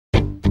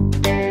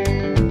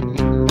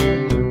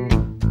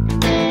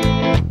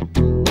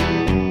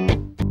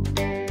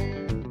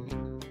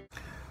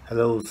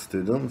Hello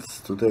students,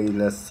 today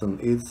lesson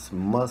is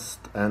must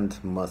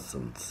and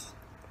mustn't.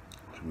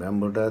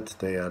 Remember that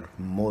they are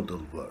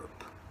modal verb.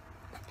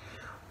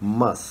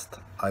 Must,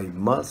 I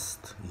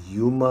must,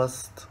 you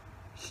must,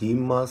 he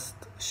must,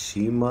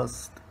 she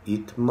must,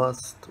 it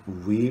must,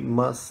 we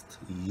must,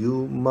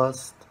 you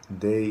must,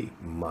 they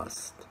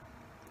must.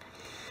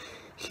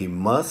 He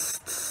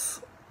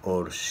must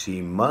or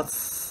she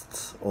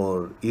must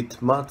or it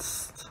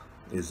must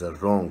is a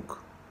wrong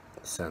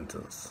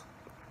sentence.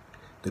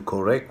 The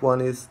correct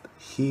one is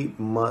he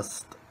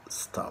must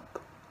stop.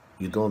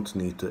 You don't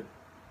need to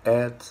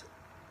add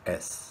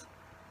s.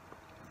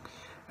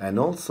 And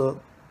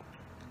also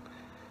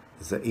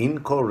the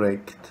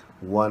incorrect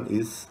one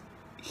is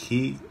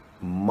he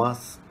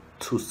must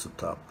to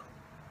stop.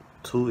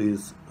 To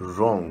is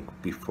wrong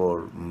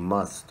before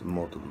must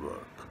modal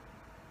verb.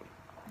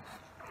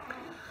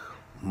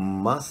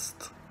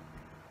 Must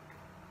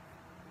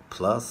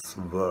plus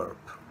verb.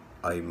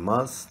 I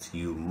must,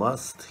 you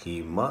must,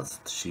 he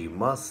must, she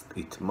must,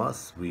 it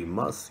must, we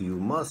must, you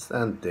must,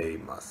 and they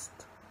must.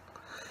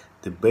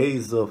 The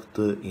base of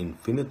the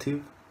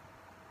infinitive: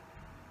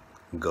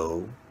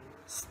 go,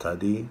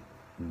 study,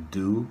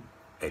 do,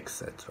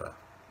 etc.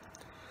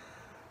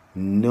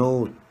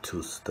 No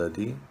to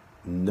study,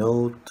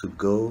 no to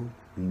go,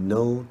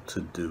 no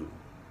to do.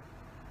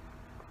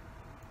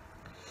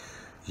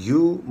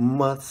 You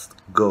must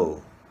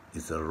go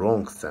is a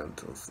wrong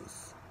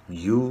sentence.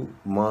 You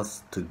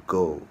must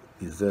go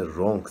is a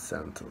wrong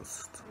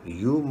sentence.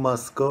 You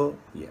must go,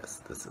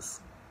 yes, this is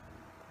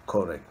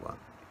correct one.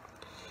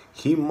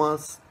 He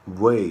must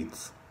wait,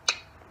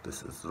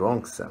 this is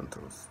wrong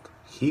sentence.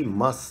 He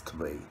must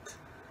wait,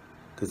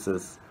 this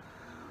is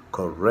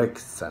correct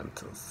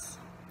sentence.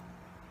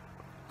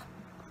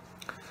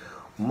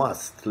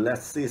 Must,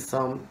 let's see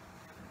some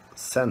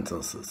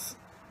sentences.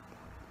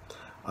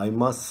 I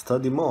must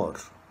study more.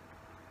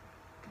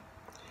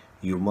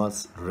 You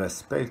must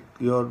respect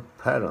your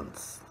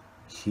parents.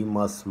 He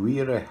must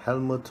wear a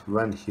helmet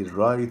when he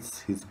rides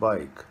his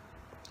bike.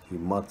 He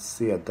must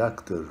see a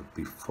doctor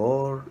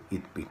before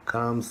it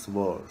becomes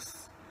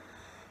worse.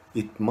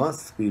 It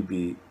must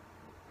be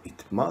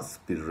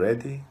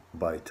ready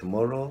by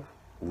tomorrow.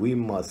 We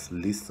must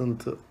listen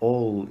to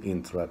all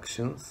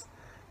instructions.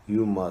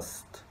 You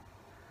must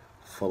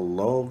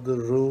follow the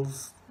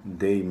rules.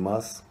 They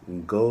must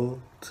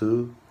go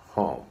to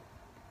home.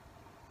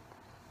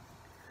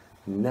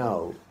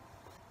 Now,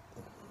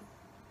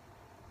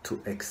 to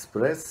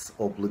express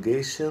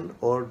obligation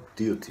or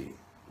duty.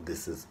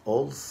 This is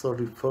also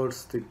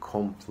refers to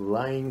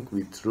complying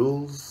with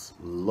rules,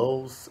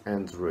 laws,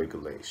 and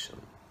regulation.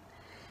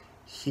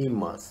 He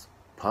must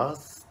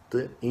pass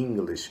the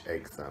English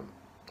exam.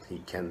 He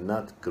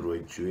cannot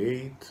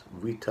graduate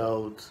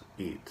without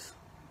it.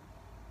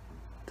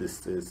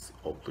 This is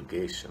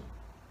obligation.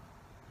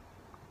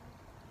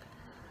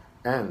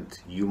 And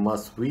you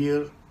must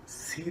wear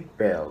seat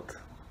belt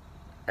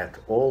at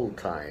all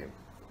time.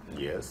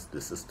 Yes,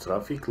 this is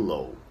traffic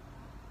law.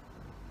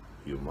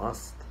 You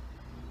must.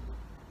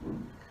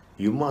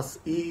 You must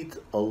eat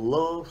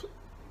all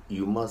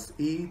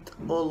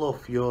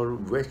of your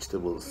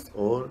vegetables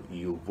or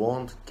you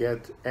won't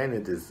get any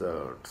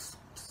desserts.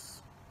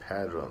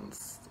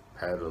 Parents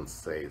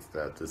says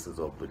that this is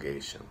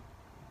obligation.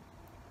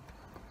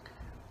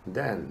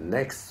 Then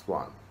next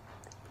one.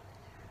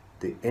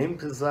 They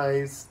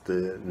emphasize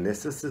the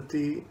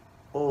necessity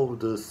of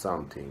the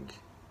something.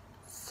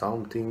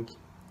 Something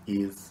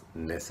is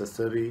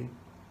necessary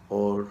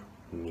or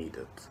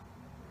needed.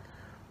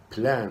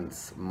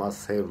 Plants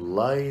must have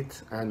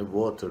light and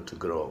water to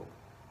grow.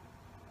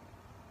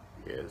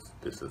 Yes,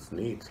 this is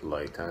need,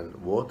 light and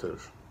water.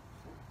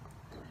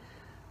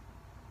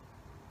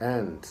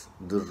 And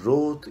the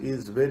road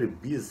is very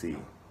busy.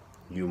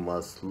 You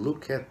must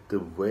look at the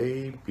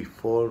way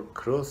before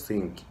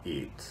crossing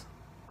it.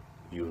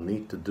 You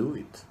need to do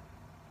it.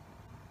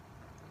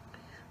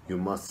 You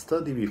must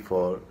study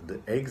before the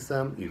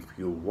exam if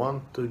you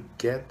want to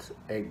get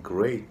a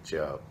great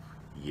job.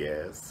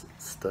 Yes,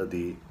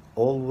 study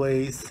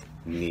always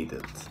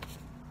needed.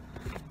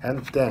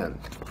 And then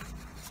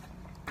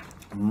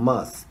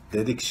must,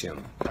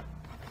 dediction.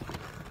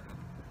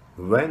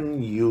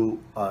 When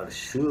you are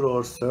sure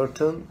or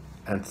certain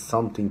and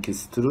something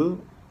is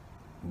true,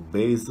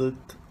 based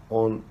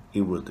on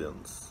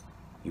evidence.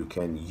 You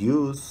can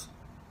use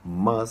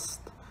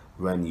must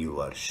when you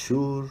are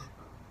sure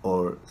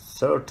or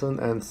certain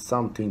and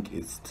something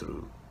is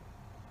true.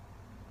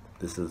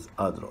 This is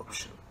other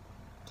option.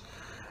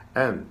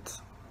 And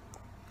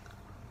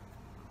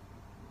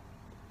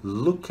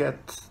look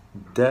at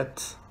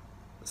that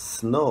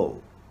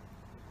snow.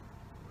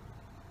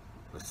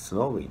 It's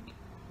snowing.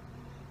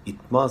 It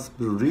must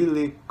be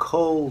really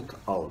cold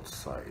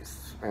outside.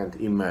 And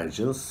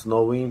imagine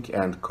snowing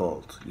and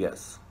cold.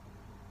 Yes.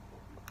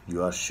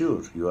 You are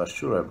sure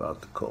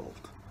about the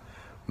cold.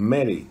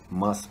 Mary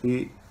must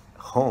be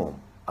home.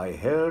 I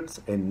heard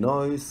a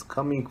noise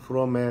coming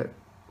from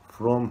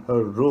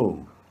her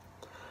room.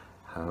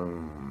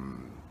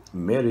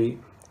 Mary,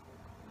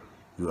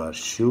 you are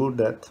sure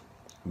that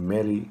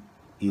Mary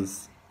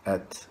is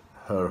at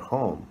her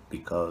home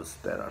because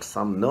there are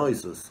some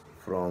noises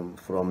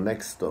from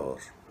next door.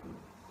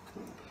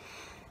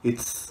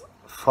 It's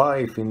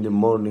 5 in the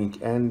morning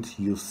and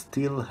you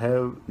still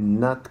have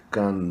not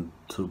gone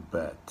to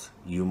bed.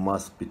 You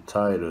must be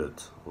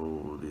tired.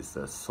 Oh, this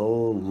is so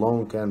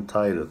long and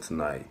tired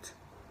night.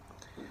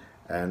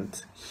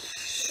 And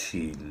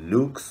she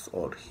looks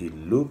or he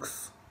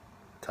looks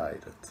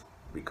tired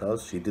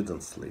because she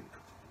didn't sleep.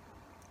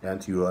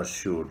 And you are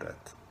sure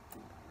that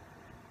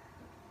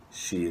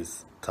she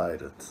is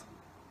tired.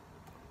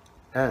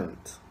 And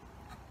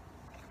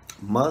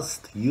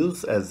must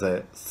use as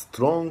a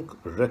strong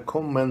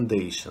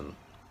recommendation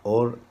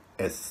or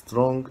a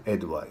strong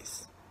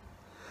advice.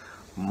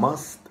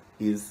 Must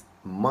is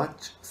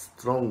much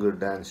stronger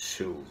than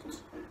should.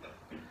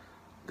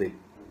 The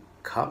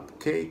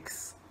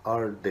cupcakes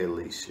are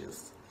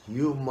delicious.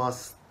 You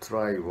must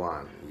try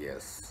one.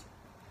 Yes,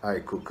 I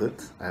cook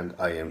it and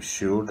I am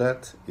sure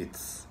that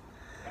its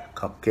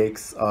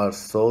cupcakes are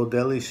so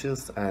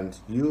delicious and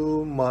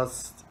you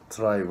must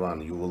try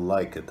one. You will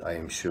like it, I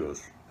am sure.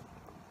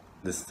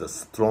 This is a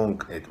strong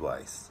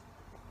advice.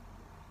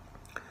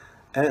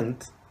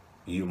 And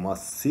you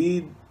must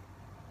see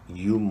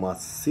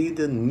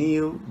the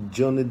new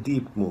Johnny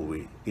Depp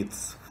movie.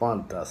 It's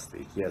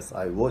fantastic. Yes,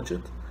 I watch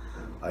it.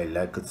 I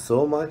like it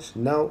so much.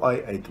 Now I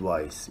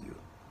advise you.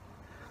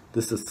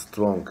 This is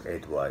strong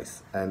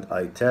advice and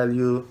I tell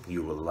you,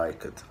 you will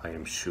like it. I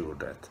am sure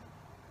that.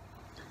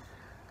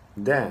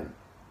 Then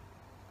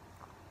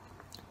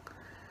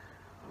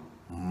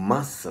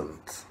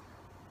mustn't.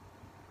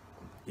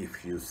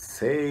 If you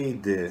say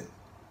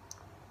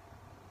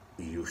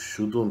you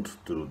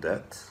shouldn't do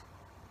that,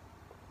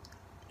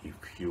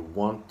 if you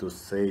want to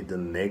say the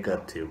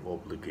negative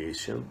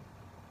obligation,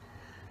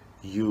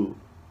 you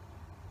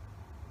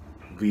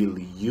will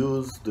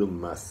use the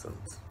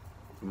mustn't.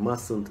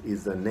 Mustn't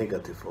is a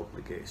negative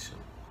obligation.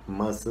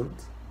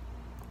 Mustn't.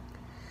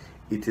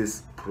 It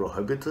is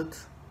prohibited.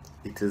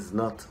 It is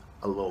not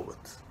allowed.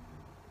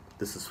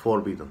 This is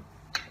forbidden.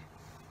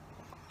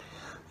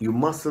 You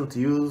mustn't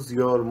use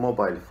your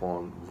mobile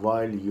phone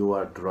while you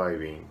are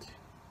driving.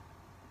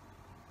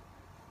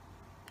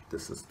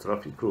 This is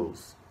traffic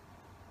rules.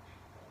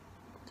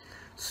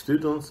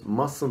 Students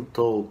mustn't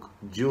talk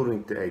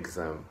during the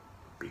exam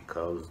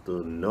because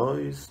the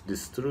noise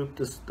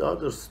disturbs the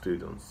other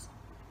students,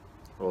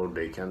 or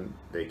they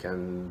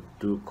can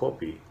do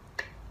copy.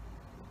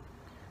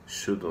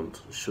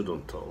 Shouldn't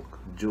talk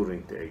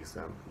during the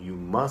exam. You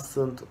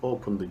mustn't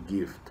open the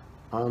gift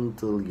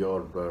until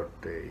your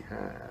birthday.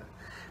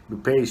 Be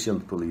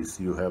patient, please.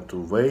 You have to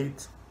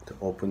wait to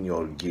open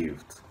your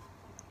gift.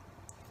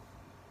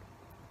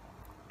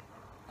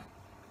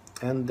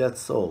 And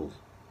that's all.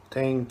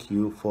 Thank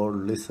you for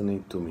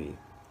listening to me.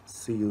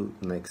 See you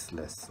next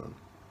lesson.